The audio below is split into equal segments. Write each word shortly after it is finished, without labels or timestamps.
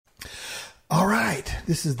All right.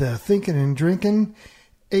 This is the Thinking and Drinking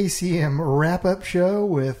ACM wrap-up show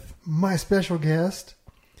with my special guest,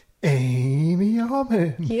 Amy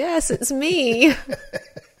Allman. Yes, it's me.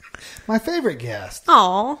 My favorite guest.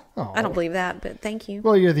 Aw. I don't believe that, but thank you.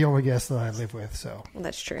 Well, you're the only guest that I live with, so. Well,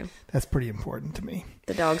 that's true. That's pretty important to me.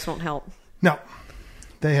 The dogs won't help. No.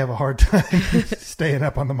 They have a hard time staying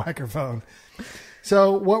up on the microphone.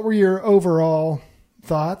 So, what were your overall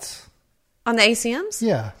thoughts? On the ACMs?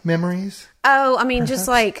 Yeah. Memories? Oh, I mean, just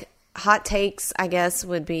like hot takes, I guess,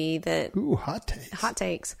 would be that. Ooh, hot takes. Hot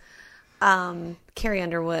takes. Carrie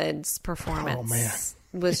Underwood's performance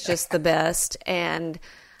Yeah. was just the best. And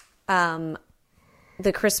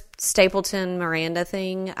the Chris Stapleton Miranda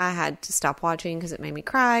thing, I had to stop watching because it made me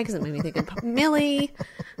cry, because it made me think of Millie,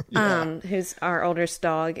 who's our oldest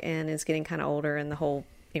dog and is getting kind of older, and the whole,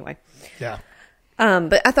 anyway. Yeah.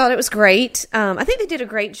 But I thought it was great. I think they did a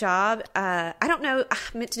great job. I don't know. I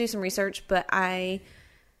meant to do some research, but I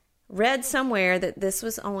read somewhere that this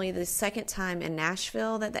was only the second time in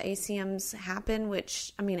Nashville that the ACMs happened,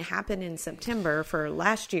 which, I mean, it happened in September for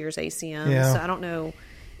last year's ACM. Yeah. So I don't know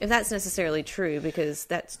if that's necessarily true, because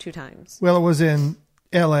that's 2 times. Well, it was in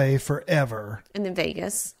L.A. forever. And then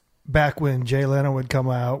Vegas. Back when Jay Leno would come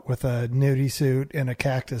out with a nudie suit and a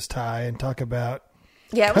cactus tie and talk about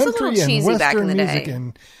Yeah, it was a little country and cheesy back in Western the music, day.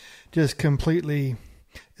 and just completely,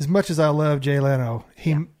 as much as I love Jay Leno,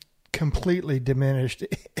 he completely diminished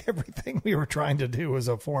everything we were trying to do as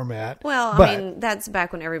a format. Well, But- I mean, that's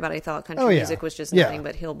back when everybody thought country Oh, yeah. music was just Yeah. nothing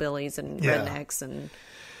but hillbillies and Yeah. rednecks and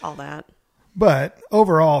all that. But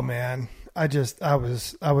overall, man, I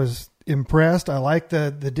was impressed. I like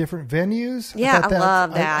the different venues. Yeah, thought I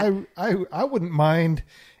love that. I wouldn't mind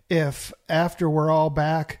if after we're all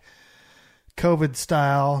back, COVID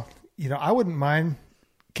style, I wouldn't mind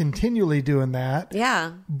continually doing that.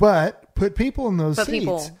 Yeah. But put people in those Put seats.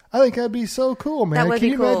 people. I think that'd be so cool, man. That would Can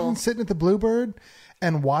be you cool. imagine sitting at the Bluebird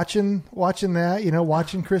and watching that,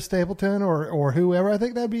 watching Chris Stapleton or whoever? I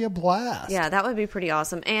think that'd be a blast. Yeah, that would be pretty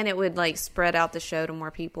awesome. And it would like spread out the show to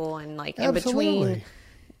more people, and like in Absolutely.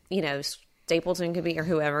 between, Stapleton could be, or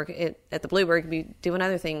whoever at the Bluebird could be doing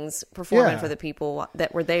other things, performing Yeah. for the people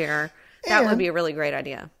that were there. That would And- be a really great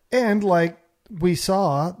idea. And like we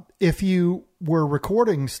saw, if you were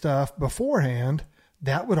recording stuff beforehand,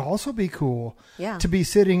 that would also be cool. Yeah. To be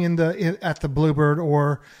sitting at the Bluebird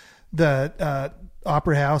or the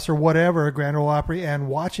Opera House or whatever, Grand Ole Opry, and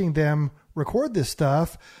watching them record this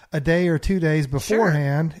stuff a day or 2 days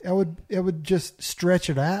beforehand. It would just stretch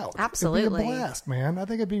it out. Absolutely. It'd be a blast, man. I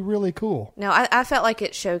think it'd be really cool. No, I felt like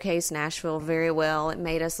it showcased Nashville very well. It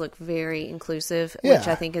made us look very inclusive, Yeah. which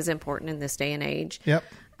I think is important in this day and age. Yep.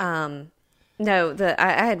 No,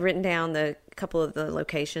 I had written down the couple of the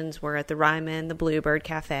locations were at the Ryman, the Bluebird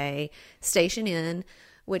Cafe, Station Inn,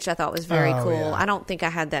 which I thought was very Oh, cool. yeah. I don't think I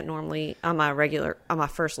had that normally on my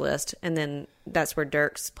first list, and then that's where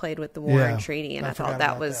Dirks played with the Warren Yeah, Treaty, and I forgot thought that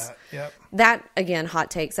about was that. Yep. that again,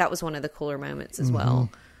 hot takes. That was one of the cooler moments as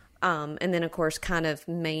well. Mm-hmm. And then of course, kind of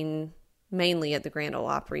mainly at the Grand Ole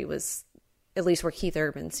Opry was at least where Keith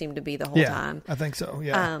Urban seemed to be the whole Yeah, time. I think so.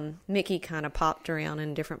 Yeah. Mickey kind of popped around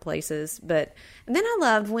in different places, and then I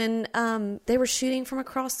loved when they were shooting from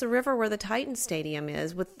across the river where the Titan Stadium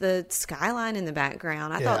is, with the skyline in the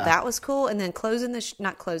background. I thought Yeah. that was cool. And then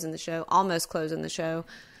almost closing the show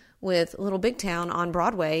with Little Big Town on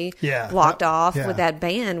Broadway, Yeah, blocked that- off yeah. with that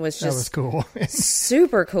band was that just was cool.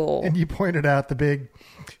 super cool. And you pointed out the big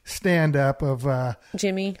stand up of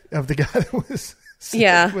Jimmy. the guy that was sick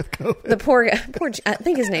Yeah, with COVID. the poor guy. I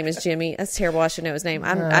think his name is Jimmy. That's terrible. I should know his name.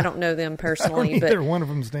 I don't know them personally, but Either one of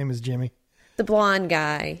them's name is Jimmy. the blonde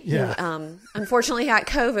guy, Yeah. who, unfortunately had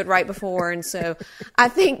COVID right before, and so I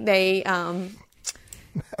think they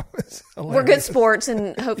were good sports,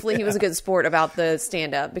 and hopefully he was a good sport about the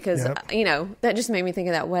stand up, because Yep. that just made me think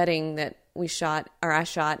of that wedding that I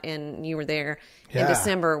shot, and you were there Yeah. in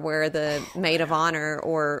December, where the maid of honor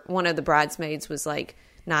or one of the bridesmaids was like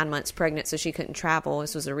 9 months pregnant, so she couldn't travel.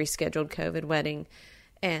 This was a rescheduled COVID wedding.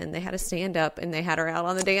 And they had a stand up, and they had her out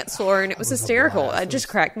on the dance floor, and it was was a hysterical. blast. It just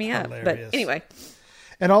cracked me up. hilarious. But anyway,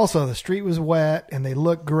 And also, the street was wet, and they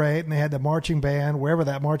looked great, and they had the marching band, wherever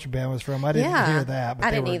that marching band was from. I didn't hear that. But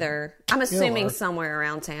I they didn't were either. I'm assuming killer. somewhere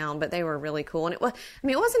around town, but they were really cool. And it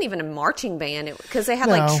wasn't even a marching band, because they had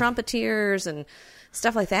No. like trumpeters and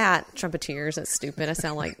stuff like that. Trumpeters, that's stupid. I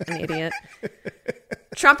sound like an idiot.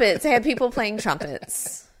 Trumpets. They had people playing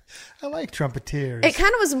trumpets. I like trumpeters. It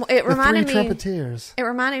kind of was. It reminded me. trumpeters. It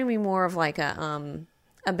reminded me more of like a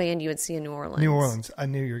band you would see in New Orleans. New Orleans. I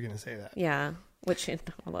knew you were going to say that. Yeah, which I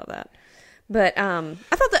love that. But I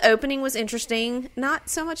thought the opening was interesting. Not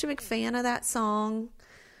so much a big fan of that song,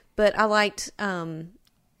 but I liked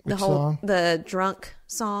Which song? the drunk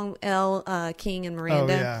song, Elle King and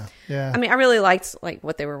Miranda. Oh yeah, yeah. I mean, I really liked like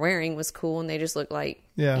what they were wearing was cool, and they just looked like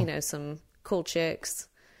some cool chicks.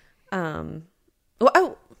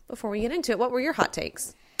 Before we get into it, what were your hot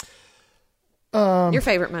takes? Your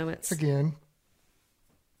favorite moments? Again,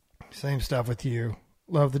 same stuff with you.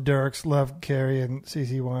 Love the Dirks. Love Carrie and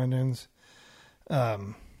CeCe Winans. I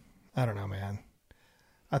don't know, man.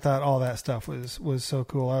 I thought all that stuff was so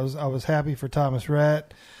cool. I was happy for Thomas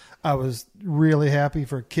Rhett. I was really happy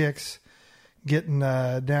for Kix getting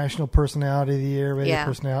National Personality of the Year, radio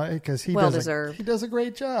personality, because he does a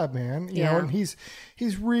great job, man. You know, and he's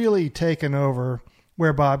really taken over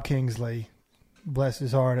where Bob Kingsley, bless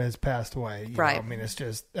his heart, has passed away. You know? I mean, it's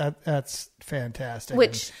just that's fantastic.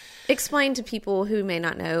 Which explain to people who may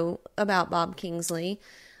not know about Bob Kingsley,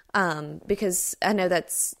 because I know that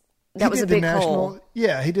was a big hole.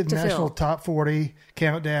 Yeah, he did the National fill. Top 40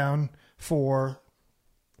 countdown for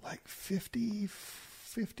like 50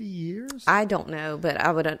 years. I don't know, but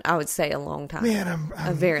I would say a long time. Man, I'm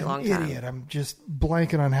a very long time. Idiot. I'm just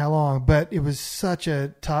blanking on how long, but it was such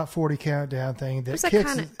a top 40 countdown thing that it was like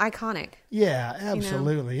kind of iconic. Yeah,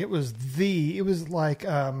 absolutely. You know? It was like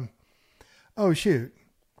oh shoot,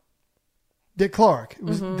 Dick Clark. It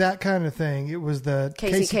was that kind of thing. It was the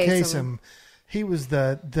Casey Kasem. He was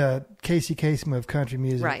the Casey Kasem of country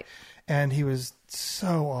music. Right. And he was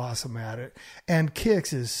so awesome at it. And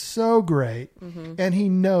Kix is so great. And he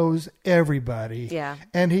knows everybody. Yeah.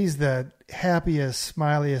 And he's the happiest,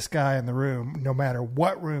 smiliest guy in the room, no matter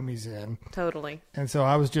what room he's in. Totally. And so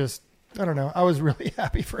I was just, I don't know, I was really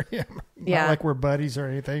happy for him. Yeah. Not like we're buddies or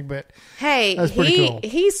anything, but hey, that's pretty cool.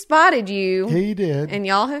 He spotted you. He did. And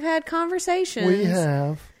y'all have had conversations. We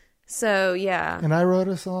have. So, yeah. And I wrote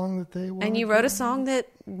a song that they wanted. And you wrote a song that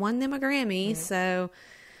won them a Grammy, so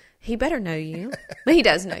he better know you. But he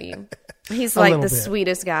does know you. He's like the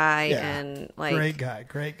sweetest guy, and like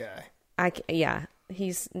great guy.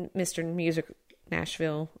 He's Mr. Music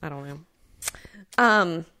Nashville. I don't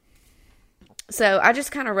know. So I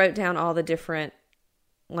just kind of wrote down all the different,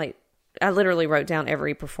 like, I literally wrote down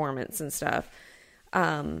every performance and stuff.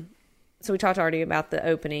 So we talked already about the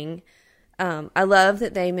opening. I love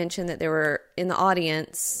that they mentioned that there were in the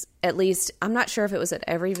audience, at least, I'm not sure if it was at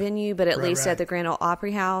every venue, but at least at the Grand Ole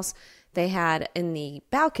Opry House, they had in the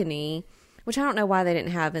balcony, which I don't know why they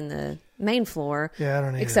didn't have in the main floor. Yeah, I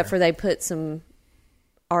don't either. Except for they put some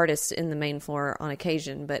artists in the main floor on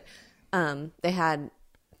occasion, but they had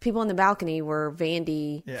people in the balcony were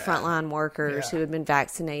Vandy frontline workers who had been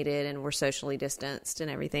vaccinated and were socially distanced and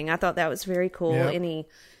everything. I thought that was very cool. Yep. Any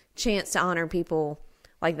chance to honor people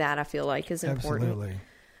like that, I feel like, is important.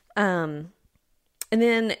 Absolutely. And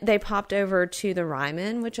then they popped over to the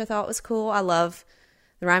Ryman, which I thought was cool. I love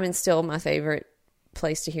the Ryman's still my favorite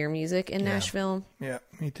place to hear music in Nashville. Yeah,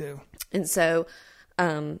 me too. And so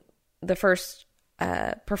the first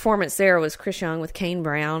performance there was Chris Young with Kane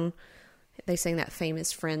Brown. They sang that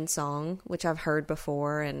famous Friend song, which I've heard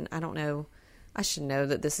before, and I don't know. I should know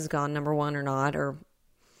that this has gone number one or not, or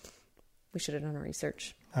we should have done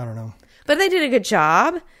research. I don't know. But they did a good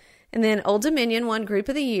job. And then Old Dominion won Group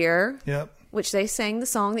of the Year. Yep. Which they sang the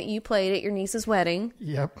song that you played at your niece's wedding.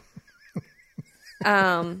 Yep.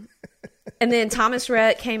 And then Thomas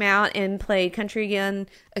Rhett came out and played Country Again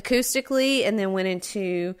acoustically, and then went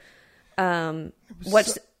into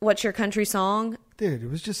What's Your Country Song? Dude,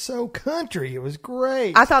 it was just so country. It was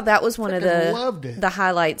great. I thought that was one of loved it. the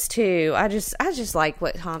highlights too. I just like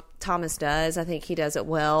what Thomas does. I think he does it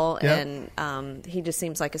well, and he just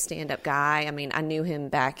seems like a stand-up guy. I mean, I knew him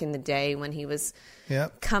back in the day when he was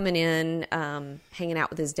coming in, hanging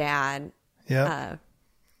out with his dad. Yeah.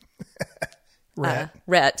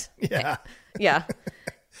 Rhett. Yeah. Yeah.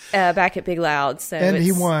 Back at Big Loud. So and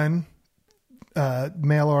he won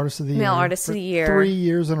Male Artist of the Year. Male Artist of the Year. 3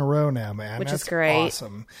 years in a row now, man. Which That's is great.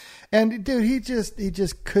 Awesome. And dude, he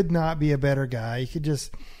just could not be a better guy. He could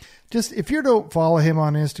just if you don't follow him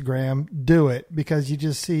on Instagram, do it, because you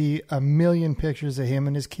just see a million pictures of him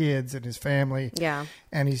and his kids and his family. Yeah.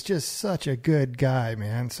 And he's just such a good guy,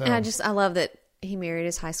 man. So and I love that he married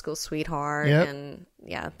his high school sweetheart, and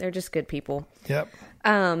they're just good people. Yep.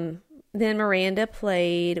 Then Miranda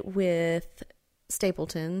played with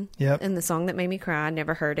Stapleton. Yep. And the song that made me cry. I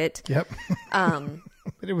never heard it. Yep.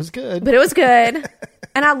 But it was good. But it was good.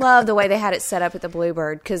 And I love the way they had it set up at the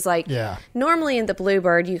Bluebird, because normally in the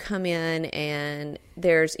Bluebird you come in and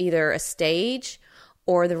there's either a stage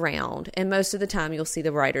or the round, and most of the time you'll see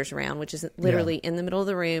the writer's round, which is literally in the middle of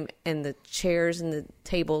the room, and the chairs and the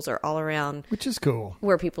tables are all around, which is cool,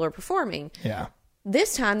 where people are performing. Yeah.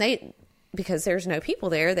 This time they because there's no people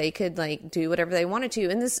there, they could like do whatever they wanted to.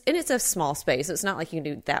 And it's a small space. It's not like you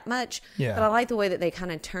can do that much. Yeah. But I like the way that they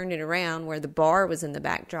kind of turned it around where the bar was in the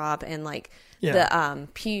backdrop and like the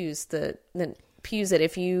pews, the pews that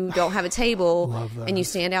if you don't have a table and you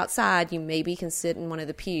stand outside, you maybe can sit in one of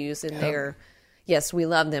the pews, and they're, yes, we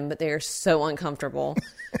love them, but they're so uncomfortable.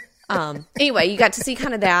 Anyway, you got to see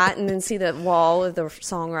kind of that, and then see the wall of the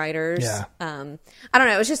songwriters. Yeah. I don't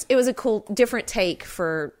know. It was a cool, different take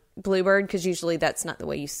for Bluebird, because usually that's not the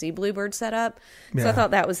way you see Bluebird set up. So I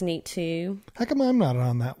thought that was neat too. How come I'm not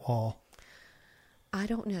on that wall? I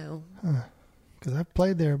don't know. Because I've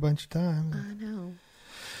played there a bunch of times. I know.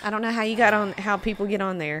 I don't know how you got on, how people get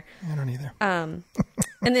on there. I don't either. And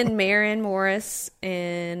then Maren Morris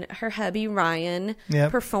and her hubby Ryan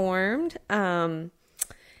performed. And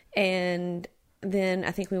then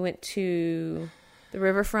I think we went to the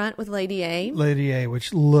riverfront with Lady A. Lady A,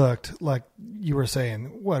 which looked like you were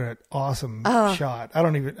saying, what an awesome shot. I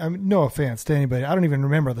mean, no offense to anybody. I don't even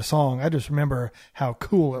remember the song. I just remember how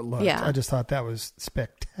cool it looked. Yeah. I just thought that was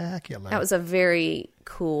spectacular. That was a very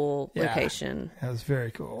cool location. That was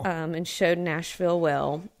very cool. And showed Nashville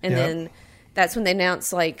well. And then that's when they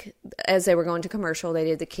announced, like, as they were going to commercial, they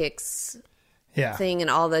did the Kicks thing in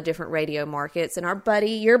all the different radio markets. And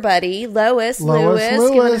your buddy, Lois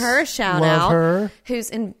Lewis, giving her a shout out. Her. Who's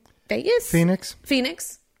in Vegas?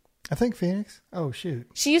 Phoenix. I think Phoenix. Oh, shoot.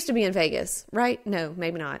 She used to be in Vegas, right? No,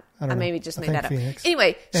 maybe not. I maybe just made that up. Phoenix.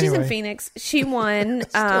 Anyway, she's in Phoenix. She won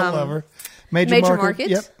Still love her. Major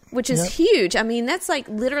Market, which is huge. I mean, that's like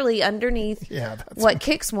literally underneath what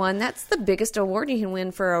Kicks won. That's the biggest award you can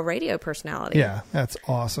win for a radio personality. Yeah, that's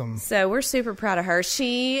awesome. So we're super proud of her.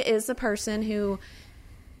 She is the person who,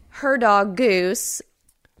 her dog Goose,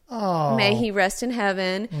 may he rest in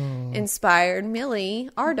heaven, inspired Millie,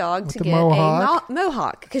 our dog, to get a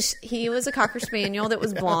mohawk, because he was a Cocker Spaniel that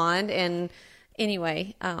was blonde. And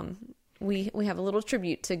anyway, we have a little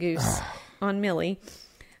tribute to Goose on Millie.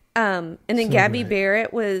 And then Gabby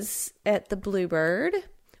Barrett was at the Bluebird,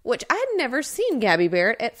 which I had never seen Gabby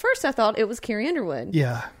Barrett. At first, I thought it was Carrie Underwood.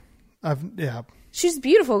 Yeah, she's a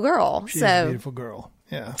beautiful girl. She's a beautiful girl.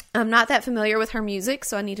 Yeah, I'm not that familiar with her music,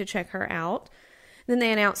 so I need to check her out. Then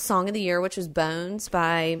they announced Song of the Year, which was Bones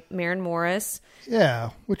by Maren Morris. Yeah,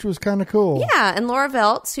 which was kind of cool. Yeah, and Laura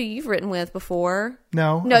Veltz, who you've written with before.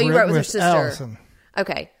 No, you wrote with her sister. Allison.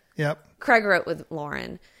 Okay. Yep. Craig wrote with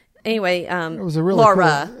Lauren. Anyway, it was a really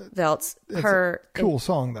Laura Veltz. Cool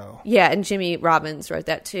song, though. Yeah, and Jimmy Robbins wrote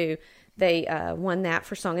that too. They won that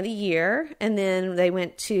for Song of the Year, and then they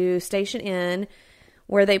went to Station Inn,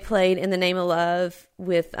 where they played In the Name of Love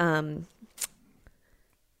with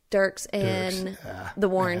Dierks and the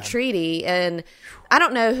Warren Treaty. And I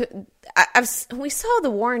don't know, we saw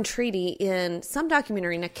the Warren Treaty in some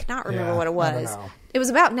documentary, and I cannot remember what it was. It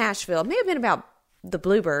was about Nashville. It may have been about the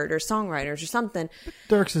Bluebird or songwriters or something.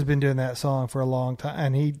 Dierks has been doing that song for a long time,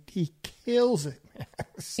 and he kills it.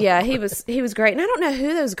 Yeah, he was great. And I don't know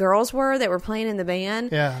who those girls were that were playing in the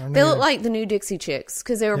band. Yeah, they looked like the new Dixie Chicks,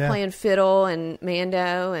 because they were playing fiddle and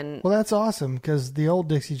mando. And well, that's awesome, because the old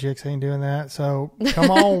Dixie Chicks ain't doing that. So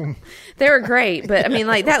come on. They were great, but I mean,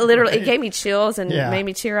 like, that literally, it gave me chills and made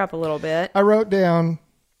me cheer up a little bit. I wrote down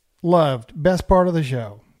loved best part of the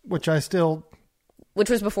show, which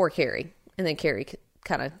was before Carrie. And then Carrie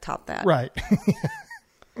kind of topped that. Right.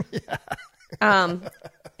 And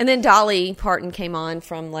then Dolly Parton came on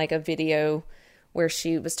from like a video where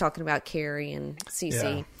she was talking about Carrie and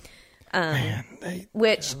Cece.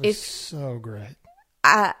 Which is so great.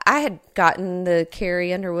 I had gotten the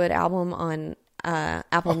Carrie Underwood album on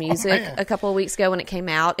Apple Music a couple of weeks ago when it came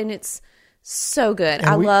out, and it's so good.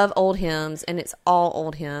 I love old hymns, and it's all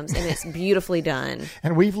old hymns, and it's beautifully done.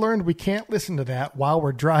 And we've learned we can't listen to that while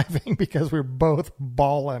we're driving because we're both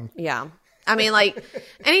bawling. Yeah. I mean, like,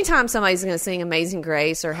 anytime somebody's going to sing Amazing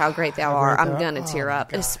Grace or How Great Thou Art, I'm going to tear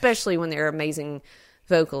up, especially when they're amazing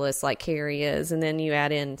vocalists like Carrie is. And then you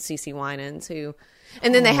add in CeCe Winans,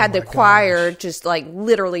 and then they had the choir just like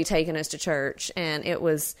literally taking us to church. And it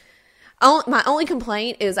was, my only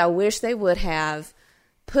complaint is I wish they would have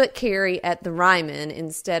put Carrie at the Ryman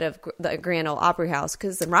instead of the Grand Ole Opry House,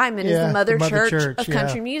 because the Ryman is the mother church of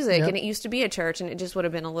country music, and it used to be a church, and it just would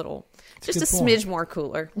have been a little, just a smidge more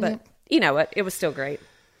cooler. But you know what? It was still great.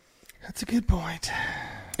 That's a good point.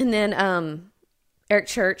 And then Eric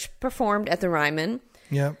Church performed at the Ryman.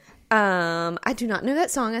 Yep. I do not know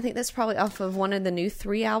that song. I think that's probably off of one of the new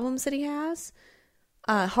 3 albums that he has.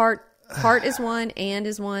 Heart is one, And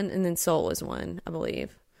is one, and then Soul is one, I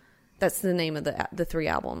believe. That's the name of the 3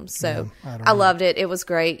 albums. So I loved it. It was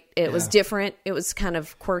great. It was different. It was kind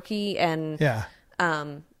of quirky, and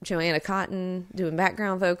Joanna Cotton doing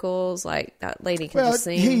background vocals. Like, that lady can just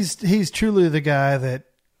sing. He's truly the guy that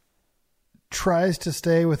tries to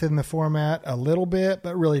stay within the format a little bit,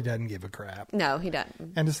 but really doesn't give a crap. No, he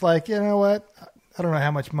doesn't. And it's like, you know what? I don't know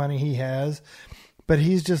how much money he has, but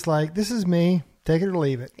he's just like, this is me. Take it or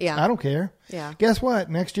leave it. Yeah. I don't care. Yeah. Guess what?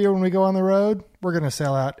 Next year when we go on the road, we're going to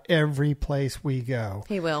sell out every place we go.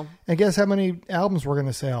 He will. And guess how many albums we're going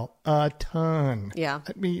to sell? A ton. Yeah.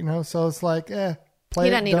 I mean, so it's like, play He it,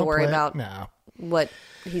 doesn't need to don't worry play it. about No. what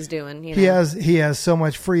he's doing. You know? He has so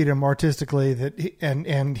much freedom artistically that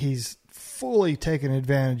and he's fully taken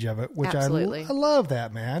advantage of it, which Absolutely. I love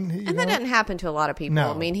that, man. And that doesn't happen to a lot of people. No.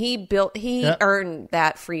 I mean, he earned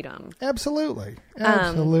that freedom. Absolutely.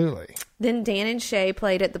 Then Dan and Shay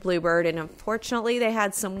played at the Bluebird, and unfortunately they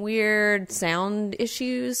had some weird sound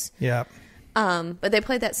issues. Yeah. But they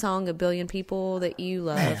played that song, A Billion People, that you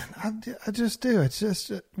love. Man, I just do. It's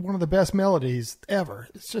just one of the best melodies ever.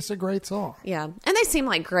 It's just a great song. Yeah. And they seem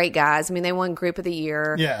like great guys. I mean, they won Group of the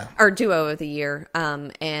Year. Yeah. Or Duo of the Year.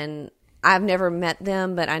 And I've never met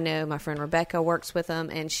them, but I know my friend Rebecca works with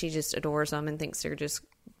them, and she just adores them and thinks they're just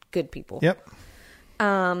good people. Yep.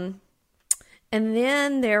 And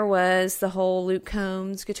then there was the whole Luke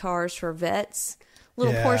Combs Guitars for Vets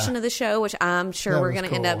little portion of the show, which I'm sure we're going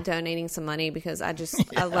to end up donating some money because I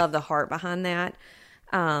love the heart behind that.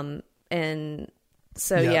 And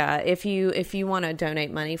so, if you want to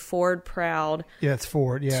donate money, Ford Proud. Yeah, it's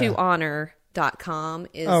Ford. Yeah. To honor.com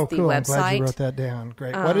is the website. I'm glad you wrote that down.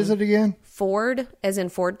 Great. What is it again? Ford, as in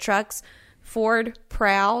Ford trucks, Ford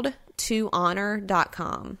Proud to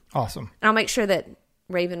honor.com. Awesome. And I'll make sure that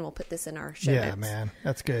Raven will put this in our show notes. Yeah, man.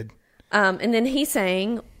 That's good. And then he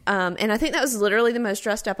sang, and I think that was literally the most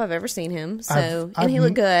dressed up I've ever seen him. So, and he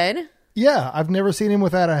looked good. Yeah, I've never seen him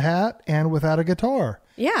without a hat and without a guitar.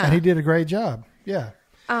 Yeah. And he did a great job. Yeah.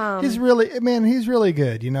 He's really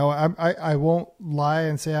good. You know, I won't lie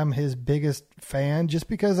and say I'm his biggest fan just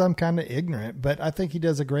because I'm kind of ignorant, but I think he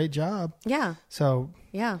does a great job. Yeah. So,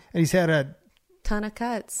 yeah. And he's had a ton of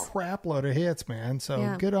cuts. Crap load of hits, man.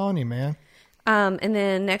 So good on you, man. And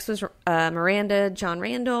then next was Miranda John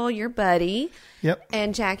Randall, your buddy. Yep.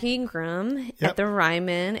 And Jackie Ingram at the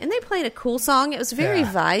Ryman. And they played a cool song. It was very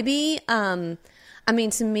vibey. I mean,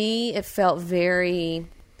 to me, it felt very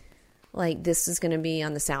like this is going to be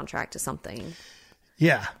on the soundtrack to something.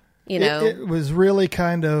 Yeah. You know? It was really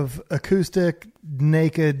kind of acoustic,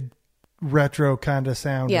 naked, retro kind of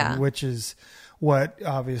sounding, which is what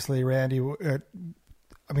obviously Randy,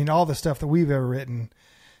 all the stuff that we've ever written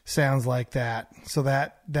sounds like that. So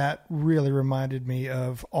that really reminded me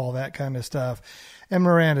of all that kind of stuff. And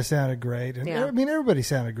Miranda sounded great. And everybody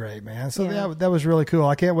sounded great, man. So that was really cool.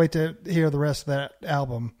 I can't wait to hear the rest of that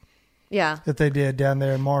album. Yeah. That they did down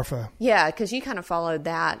there in Marfa. Yeah, because you kind of followed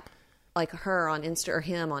that, like her on him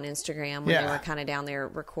on Instagram when they were kind of down there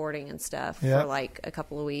recording and stuff for like a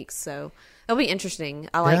couple of weeks. So it'll be interesting.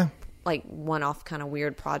 I like one-off kind of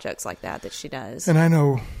weird projects like that she does. And I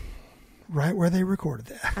know right where they recorded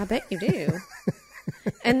that. I bet you do.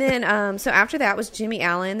 And then, so after that was Jimmy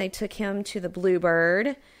Allen. They took him to the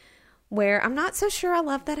Bluebird, where I'm not so sure I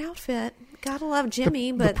love that outfit. Gotta love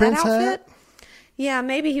Jimmy, but that outfit,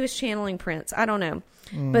 maybe he was channeling Prince. I don't know.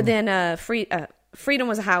 But then, Freedom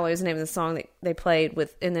Was a Highway was the name of the song that they played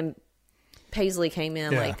with, and then Paisley came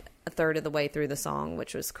in like a third of the way through the song,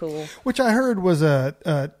 which was cool. Which I heard was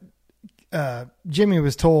Jimmy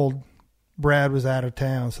was told Brad was out of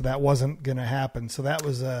town, so that wasn't going to happen. So that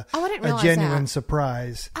was a genuine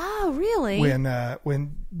surprise. Oh, really?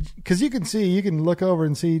 When because you can look over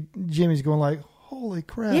and see Jimmy's going like, holy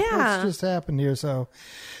crap, what's just happened here? So,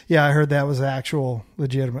 I heard that was an actual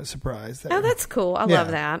legitimate surprise. Oh, that's cool. I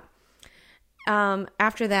love that.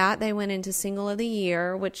 After that, they went into Single of the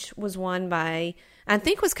Year, which was won by, I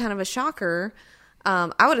think was kind of a shocker.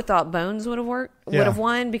 I would have thought Bones would have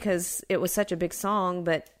won because it was such a big song,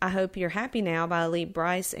 but I Hope You're Happy Now by Lee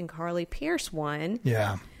Brice and Carly Pierce won.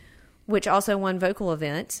 Yeah. Which also won Vocal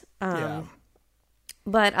Event.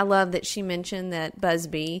 But I love that she mentioned that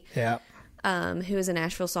Busby, who is a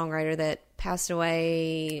Nashville songwriter that passed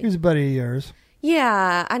away. He was a buddy of yours.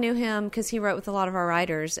 Yeah, I knew him because he wrote with a lot of our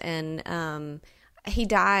writers, and he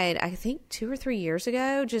died, I think, 2 or 3 years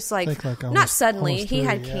ago. Just like not suddenly. He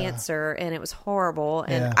had cancer, and it was horrible.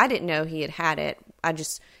 And I didn't know he had it.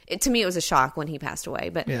 To me, it was a shock when he passed away.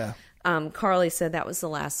 But Carly said that was the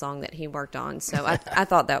last song that he worked on, so I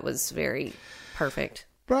thought that was very perfect.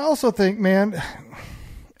 But I also think, man,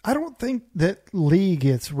 I don't think that Lee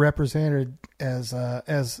gets represented as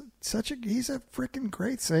such a. He's a freaking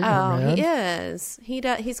great singer, man. He is. He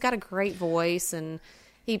does. He's got a great voice, and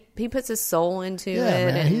He puts his soul into Yeah, it.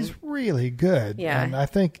 man, and he's really good. Yeah. And I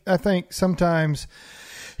think sometimes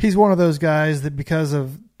he's one of those guys that because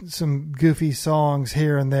of some goofy songs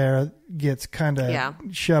here and there gets kind of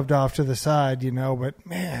shoved off to the side, but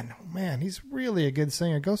man, he's really a good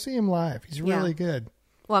singer. Go see him live. He's really good.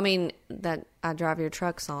 Well, I mean, that I Drive Your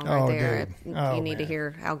Truck song right there. Dude. You need to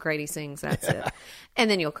hear how great he sings. That's it. And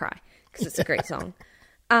then you'll cry because it's a great song.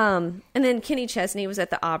 And then Kenny Chesney was at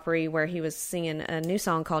the Opry where he was singing a new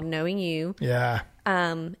song called Knowing You. Yeah.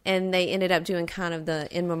 And they ended up doing kind of the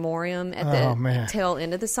in memoriam at the tail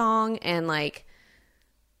end of the song. And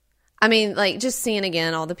just seeing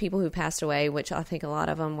again all the people who passed away, which I think a lot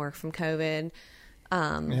of them were from COVID.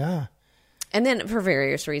 Yeah. And then for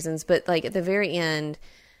various reasons, but at the very end,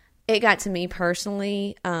 it got to me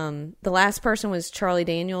personally. The last person was Charlie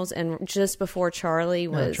Daniels, and just before Charlie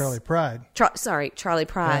was Charlie Pride. Charlie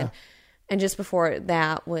Pride, Yeah. and just before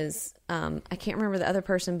that was I can't remember the other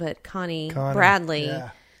person, but Connie Bradley,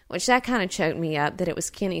 which that kind of choked me up that it was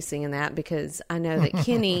Kenny singing that, because I know that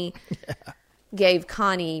Kenny gave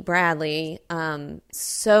Connie Bradley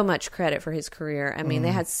so much credit for his career. I mean,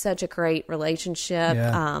 they had such a great relationship.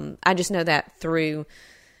 Yeah. I just know that through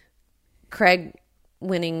Craig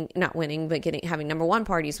having number one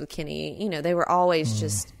parties with Kenny. They were always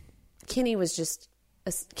just, Kenny was just,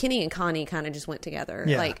 Kenny and Connie kind of just went together.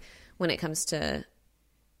 Yeah. When it comes to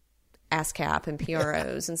ASCAP and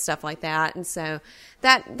PROs and stuff like that. And so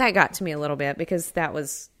that got to me a little bit, because that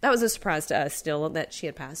was a surprise to us still that she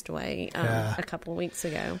had passed away a couple of weeks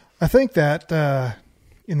ago. I think that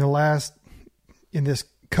in this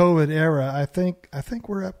COVID era, I think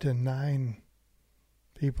we're up to 9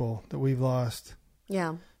 people that we've lost.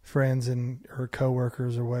 Yeah. Friends and her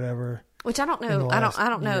coworkers or whatever. Which I don't know. I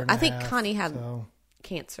don't know. I think Connie had so.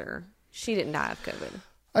 cancer. She didn't die of COVID.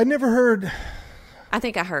 I never heard. I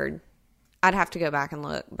think I heard. I'd have to go back and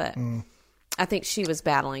look, but I think she was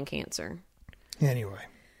battling cancer. Anyway.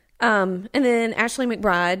 And then Ashley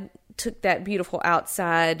McBryde took that beautiful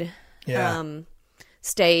outside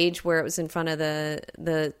stage where it was in front of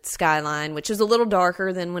the skyline, which is a little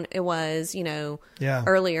darker than when it was,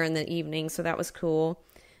 earlier in the evening. So that was cool.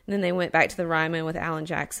 And then they went back to the Ryman with Alan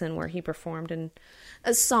Jackson, where he performed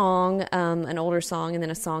a song, an older song, and then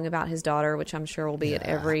a song about his daughter, which I'm sure will be at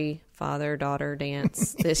every father-daughter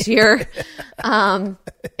dance this year.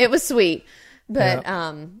 It was sweet. But,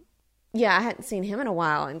 I hadn't seen him in a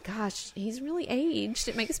while, and gosh, he's really aged.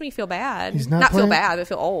 It makes me feel bad. He's not feel bad, but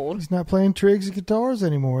feel old. He's not playing Triggs guitars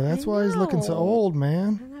anymore. That's why he's looking so old,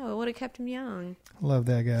 man. I know. It would have kept him young. Love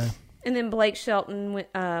that guy. And then Blake Shelton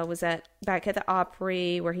was back at the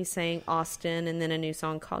Opry, where he sang Austin, and then a new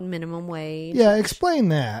song called Minimum Wage. Yeah, explain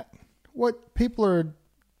that. What people are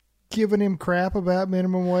giving him crap about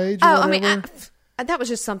minimum wage? Oh, I mean, that was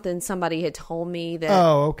just something somebody had told me that.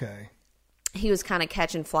 Oh, okay. He was kind of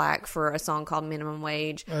catching flack for a song called Minimum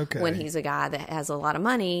Wage when he's a guy that has a lot of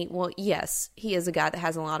money. Well, yes, he is a guy that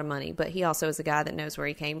has a lot of money, but he also is a guy that knows where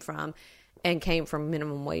he came from and came from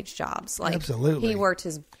minimum wage jobs. Absolutely. He worked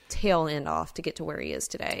his tail end off to get to where he is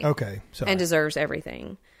today. Okay. Sorry. And deserves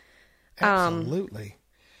everything. Absolutely.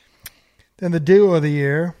 Then the duo of the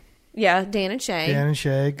year. Yeah, Dan and Shay. Dan and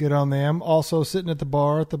Shay, good on them. Also sitting at the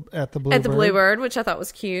bar at the Bluebird. At the Bluebird, which I thought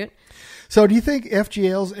was cute. So do you think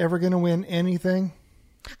FGL's ever going to win anything?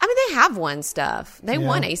 I mean, they have won stuff. They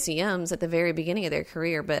won ACMs at the very beginning of their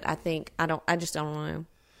career, but I just don't know.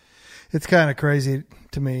 It's kind of crazy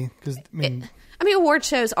to me because, award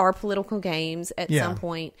shows are political games at some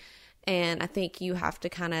point, and I think you have to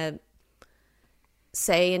kind of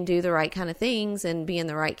say and do the right kind of things and be in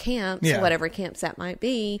the right camps, whatever camps that might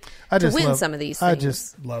be, to win some of these things. I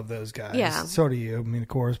just love those guys. Yeah. So do you. I mean, of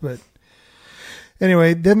course, but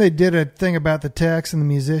anyway, then they did a thing about the techs and the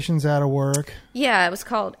musicians out of work. Yeah, it was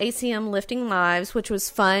called ACM Lifting Lives, which was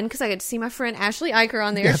fun because I got to see my friend Ashley Eicher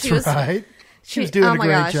on there. That's right. She was doing a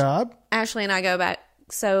great job. Ashley and I go back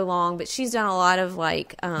so long, but she's done a lot of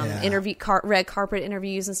red carpet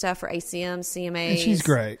interviews and stuff for ACM, CMAs. And she's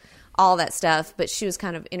great. All that stuff, but she was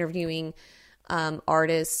kind of interviewing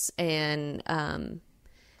artists and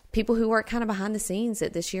people who work kind of behind the scenes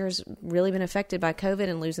that this year has really been affected by COVID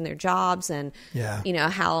and losing their jobs, and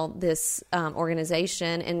how this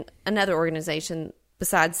organization and another organization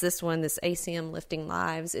besides this one, this ACM Lifting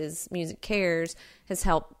Lives, is Music Cares, has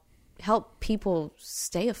helped people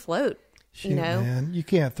stay afloat. Shoot, man, you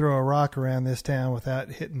can't throw a rock around this town without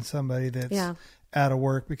hitting somebody that's out of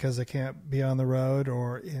work because they can't be on the road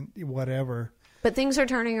or in whatever. But things are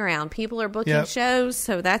turning around. People are booking shows,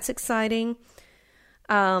 so that's exciting.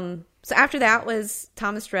 So after that was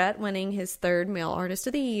Thomas Rhett winning his 3rd Male Artist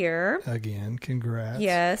of the Year. Again, congrats.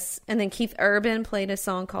 Yes. And then Keith Urban played a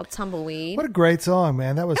song called Tumbleweed. What a great song,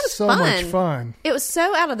 man. That was so much fun. It was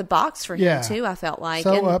so out of the box for him, too, I felt like.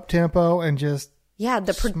 So up-tempo and just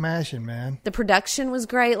smashing, man. The production was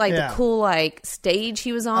great. Like, the cool, like, stage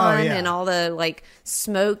he was on and all the, like,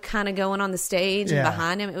 smoke kind of going on the stage and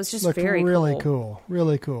behind him. It was just really cool.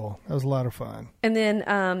 Really cool. That was a lot of fun. And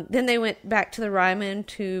then they went back to the Ryman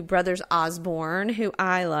to Brothers Osborne, who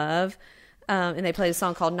I love. And they played a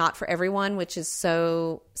song called Not For Everyone, which is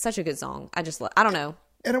such a good song. I don't know.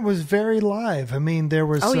 And it was very live. I mean, there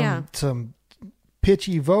was some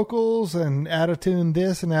pitchy vocals and out-of-tune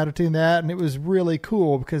this and out-of-tune that, and it was really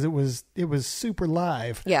cool because it was super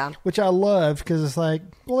live. Yeah. Which I loved because it's like,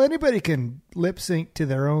 well, anybody can lip sync to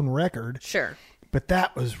their own record. Sure. But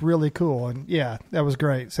that was really cool, and that was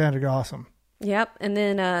great. Sounded awesome. Yep. And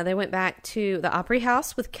then they went back to the Opry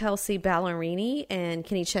House with Kelsey Ballerini and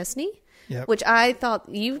Kenny Chesney. Yep. Which I thought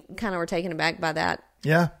you kind of were taken aback by that.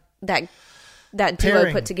 Yeah. That duo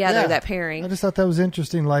pairing. Put together, that pairing. I just thought that was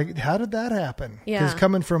interesting. Like, how did that happen? Yeah. Because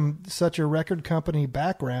coming from such a record company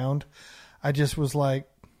background, I just was like,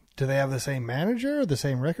 do they have the same manager or the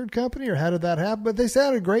same record company, or how did that happen? But they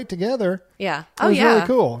sounded great together. Yeah. It was really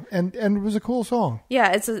cool. And it was a cool song.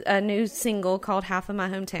 Yeah, it's a new single called Half of My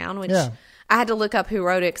Hometown, which I had to look up who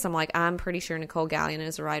wrote it because I'm like, I'm pretty sure Nicole Gallion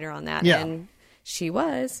is a writer on that. Yeah. And she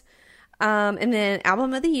was. And then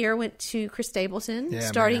Album of the Year went to Chris Stapleton,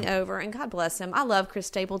 Starting Over. And God bless him. I love Chris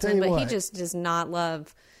Stapleton, but he just does not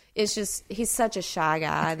love... It's just, he's such a shy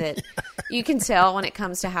guy that you can tell when it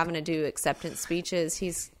comes to having to do acceptance speeches.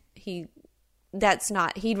 He'd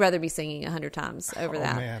rather be singing 100 times over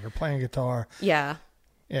that. Oh, man, or playing guitar. Yeah.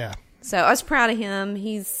 Yeah. So I was proud of him.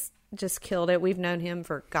 He's just killed it. We've known him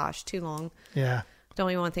for, too long. Yeah.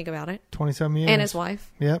 Don't even want to think about it. 20-some years. And his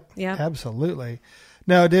wife. Yep. Yeah. Absolutely.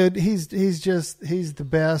 No, dude, he's the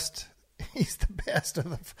best. He's the best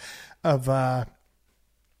of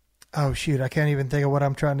oh shoot, I can't even think of what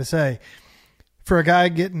I'm trying to say. For a guy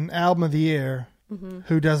getting Album of the Year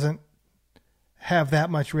who doesn't have that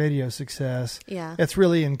much radio success, it's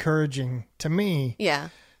really encouraging to me. Yeah.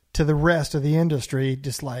 To the rest of the industry,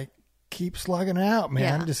 just like keep slugging it out,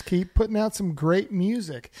 man. Yeah. Just keep putting out some great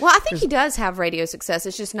music. Well, I think he does have radio success.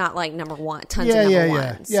 It's just not like number one, tons of number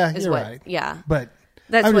ones. Yeah, you're right. Yeah. But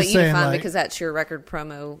that's I'm what just you saying, define like, because that's your record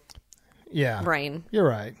promo brain. You're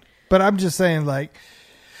right. But I'm just saying, like,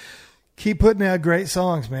 keep putting out great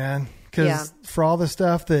songs, man. Because for all the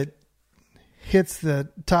stuff that hits the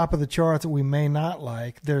top of the charts that we may not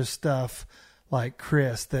like, there's stuff like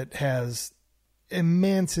Chris that has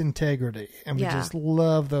immense integrity, and we just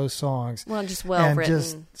love those songs. Well, just well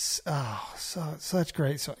written. Just such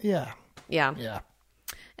great songs. Yeah.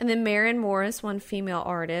 And then Maren Morris won Female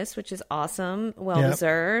Artist, which is awesome, well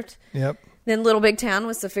deserved. Yep. Then Little Big Town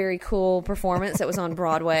was a very cool performance that was on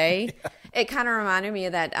Broadway. It kind of reminded me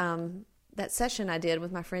of that that session I did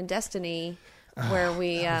with my friend Destiny, where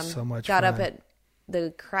we so much got fun. up at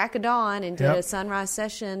the crack of dawn and did a sunrise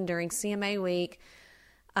session during CMA week.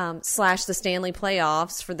 / the Stanley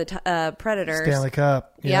playoffs for the Predators. Stanley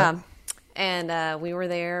Cup. Yep. Yeah. And we were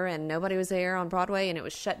there, and nobody was there on Broadway, and it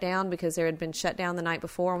was shut down because there had been shut down the night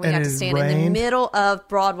before, and we got to stand in the middle of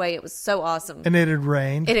Broadway. It was so awesome. And it had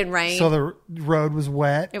rained. So the road was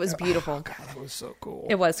wet. It was beautiful. Oh, God, that was so cool.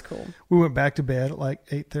 It was cool. We went back to bed at like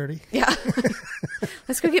 8:30. Yeah.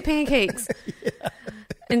 Let's go get pancakes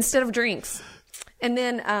instead of drinks. And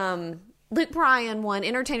then Luke Bryan won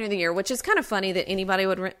Entertainer of the Year, which is kind of funny that anybody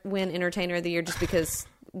would win Entertainer of the Year just because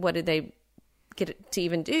what did they get it to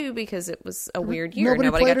even do, because it was a weird year. Nobody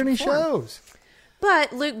played got any shows.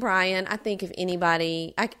 But Luke Bryan, I think if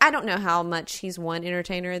anybody, I don't know how much he's won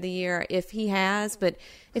Entertainer of the Year, if he has, but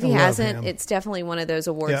if he hasn't, it's definitely one of those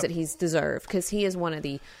awards that he's deserved, because he is one of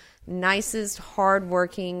the nicest,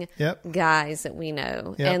 hardworking guys that we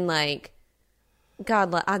know. And like,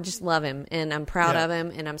 God, I just love him, and I'm proud of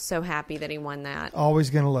him, and I'm so happy that he won that.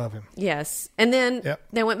 Always going to love him. Yes. And then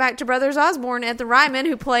they went back to Brothers Osborne at the Ryman,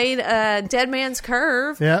 who played Dead Man's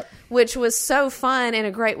Curve, which was so fun and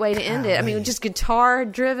a great way to end it. I mean, just guitar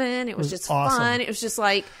driven. It was just awesome. Fun. It was just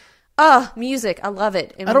like, music. I love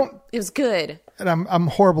it. And it was good. And I'm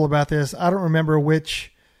horrible about this. I don't remember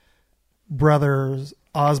which Brothers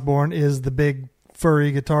Osborne is the big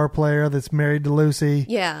furry guitar player that's married to Lucy.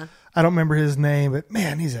 Yeah. I don't remember his name, but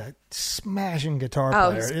man, he's a smashing guitar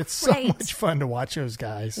player. It's great. So much fun to watch those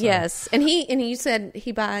guys. So. Yes, and you said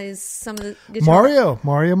he buys some of the guitar.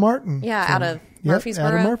 Mario Martin. Yeah, out of Murfreesboro.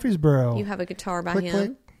 Out of Murfreesboro. You have a guitar by click, him.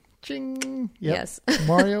 Click, ching. Yep. Yes,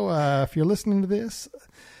 Mario. If you're listening to this,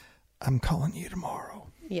 I'm calling you tomorrow.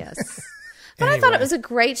 Yes. But I thought it was a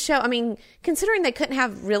great show. I mean, considering they couldn't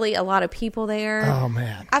have really a lot of people there. Oh,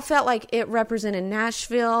 man. I felt like it represented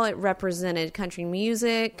Nashville. It represented country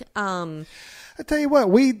music. I tell you what,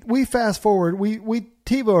 we fast forward. We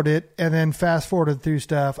TiVo'd it and then fast forwarded through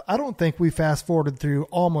stuff. I don't think we fast forwarded through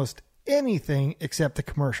almost anything except the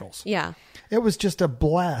commercials. Yeah. It was just a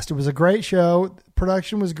blast. It was a great show.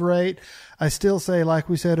 Production was great. I still say, like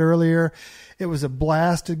we said earlier, it was a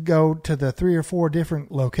blast to go to the 3 or 4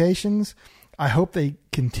 different locations. I hope they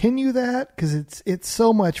continue that because it's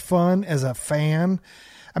so much fun as a fan.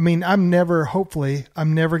 I mean, I'm never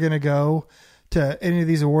going to go to any of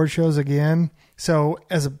these award shows again. So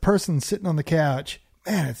as a person sitting on the couch,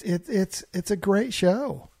 man, it's a great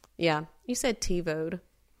show. Yeah. You said TiVo'd.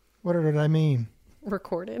 What did I mean?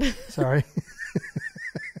 Recorded. Sorry.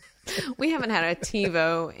 We haven't had a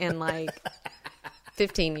TiVo in like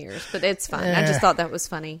 15 years, but it's fun. I just thought that was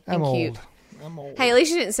funny and cute. I'm old. Hey, at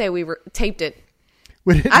least you didn't say we taped it.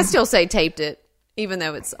 I still say taped it, even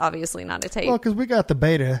though it's obviously not a tape. Well, because we got the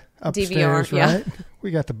beta upstairs, DVR, yeah. right?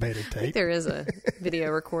 We got the beta tape. There is a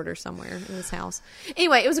video recorder somewhere in this house.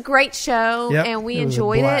 Anyway, it was a great show, and we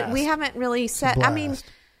enjoyed it. We haven't really said, I mean,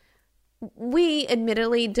 we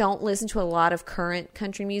admittedly don't listen to a lot of current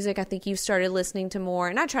country music. I think you've started listening to more,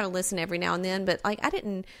 and I try to listen every now and then, but like I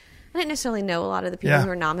didn't necessarily know a lot of the people who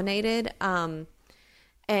are nominated.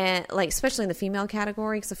 And like, especially in the female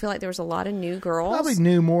category, because I feel like there was a lot of new girls. Probably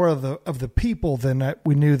knew more of the people than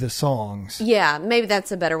we knew the songs. Yeah, maybe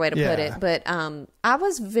that's a better way to put it. But I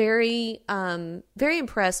was very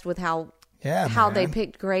impressed with how they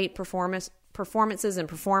picked great performances and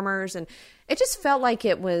performers, and it just felt like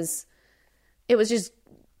it was just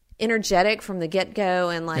energetic from the get go,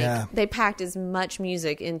 and like they packed as much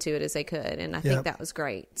music into it as they could, and I think that was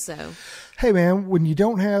great. So, hey man, when you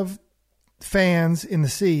don't have fans in the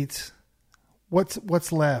seats,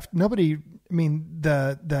 what's left? Nobody. I mean,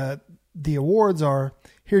 the awards are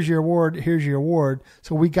here's your award.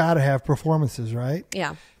 So we got to have performances, right?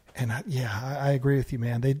 Yeah. And I agree with you,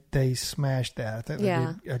 man. They smashed that. I think they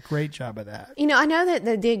did a great job of that. You know, I know that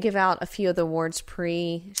they did give out a few of the awards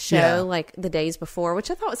pre-show, like the days before, which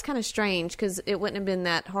I thought was kind of strange because it wouldn't have been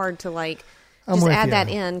that hard to like just add that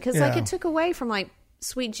in, because like it took away from like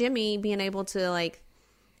Sweet Jimmy being able to like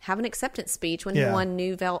have an acceptance speech when he won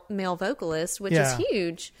new male vocalist, which is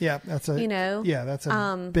huge. Yeah, that's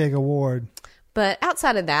a big award. But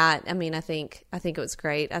outside of that, I mean, I think it was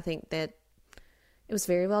great. I think that it was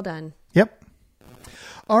very well done. Yep.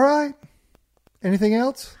 All right. Anything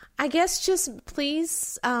else? I guess just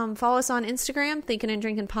please follow us on Instagram, Thinking and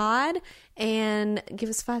Drinking Pod, and give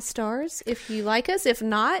us 5 stars if you like us. If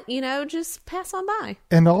not, just pass on by.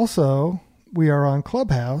 And also, we are on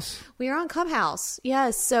Clubhouse. We are on Clubhouse.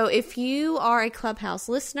 Yes. So if you are a Clubhouse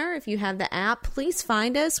listener, if you have the app, please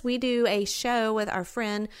find us. We do a show with our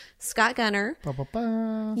friend Scott Gunner.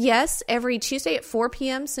 Ba-ba-ba. Yes. Every Tuesday at 4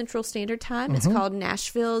 p.m. Central Standard Time. Mm-hmm. It's called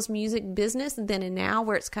Nashville's Music Business Then and Now,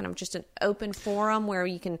 where it's kind of just an open forum where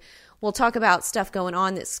we'll talk about stuff going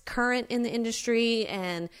on that's current in the industry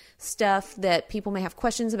and stuff that people may have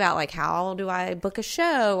questions about, like how do I book a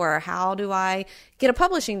show or how do I get a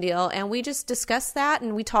publishing deal? And we just discuss that,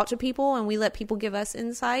 and we talk to people, and we let people give us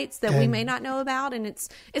insights that we may not know about, and it's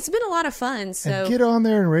been a lot of fun. So get on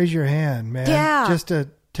there and raise your hand, man. Yeah. Just to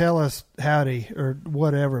tell us howdy or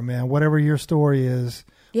whatever, man. Whatever your story is.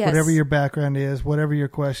 Yes. Whatever your background is, whatever your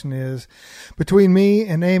question is. Between me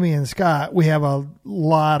and Amy and Scott, we have a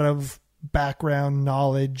lot of background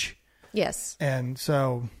knowledge. Yes. And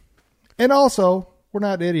also, we're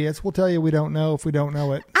not idiots. We'll tell you we don't know if we don't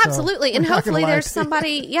know it. Absolutely. So and hopefully there's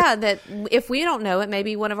somebody, that if we don't know it,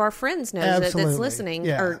 maybe one of our friends knows it that's listening.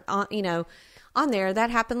 Yeah. Or, on there. That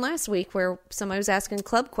happened last week where somebody was asking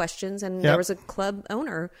club questions, and there was a club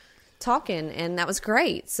owner talking, and that was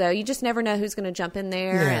great. So you just never know who's going to jump in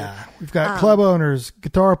there. Yeah, we've got club owners,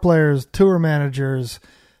 guitar players, tour managers,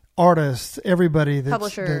 artists, everybody.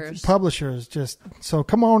 Publishers. Just so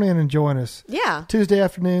come on in and join us. Yeah, Tuesday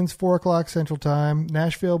afternoons, 4:00 Central Time,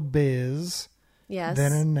 Nashville Biz. Yes,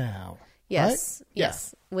 then and now. Yes, right?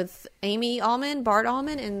 yes, with Amy Allman, Bart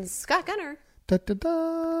Allman, and Scott Gunner. Da, da,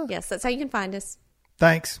 da. Yes, that's how you can find us.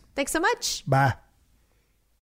 Thanks so much. Bye.